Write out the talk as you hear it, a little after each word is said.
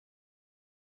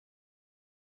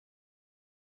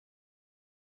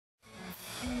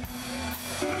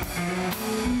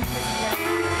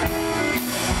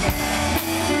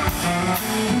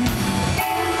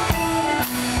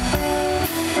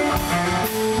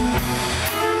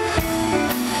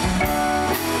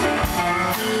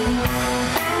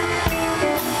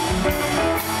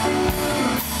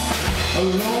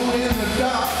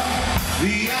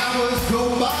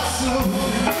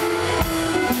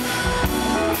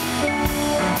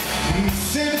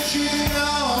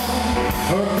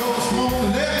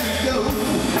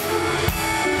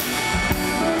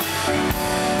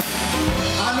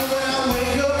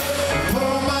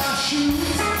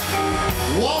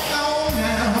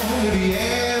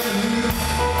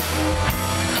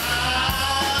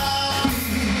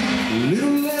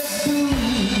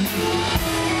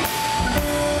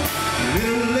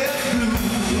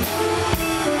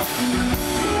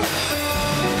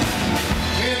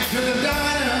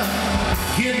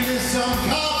some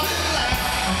coffee black.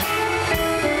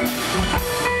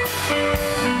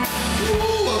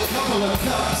 Ooh, a couple of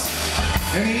cups,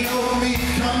 and the old me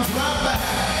comes right back.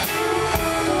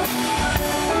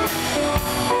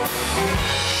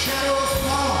 Shadows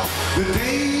fall, the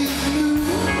day is blue.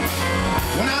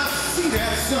 When I see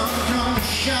that sun come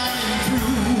shining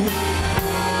through,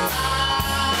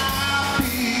 I'll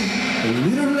be a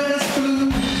little less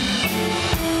blue,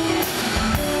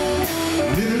 a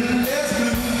little less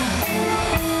blue.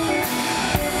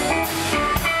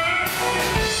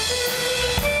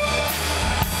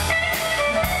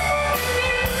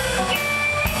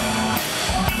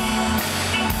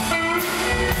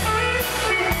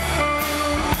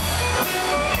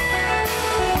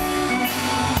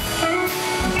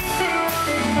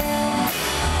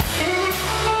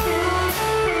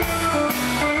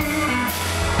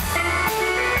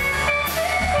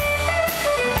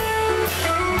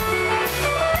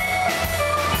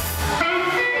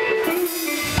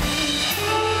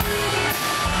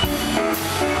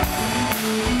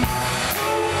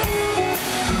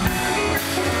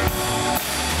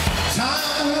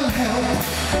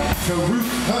 To root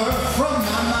her from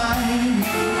my mind,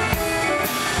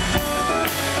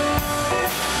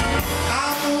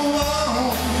 I'll move on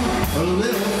a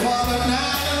little farther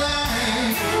down the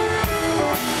line.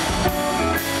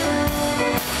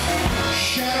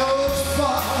 Shadows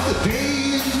fall, the day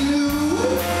is new.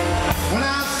 When I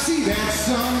see that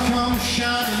sun come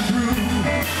shining through,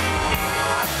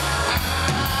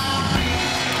 I'll be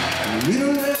a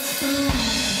little less blue,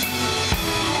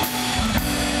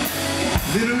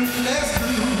 little less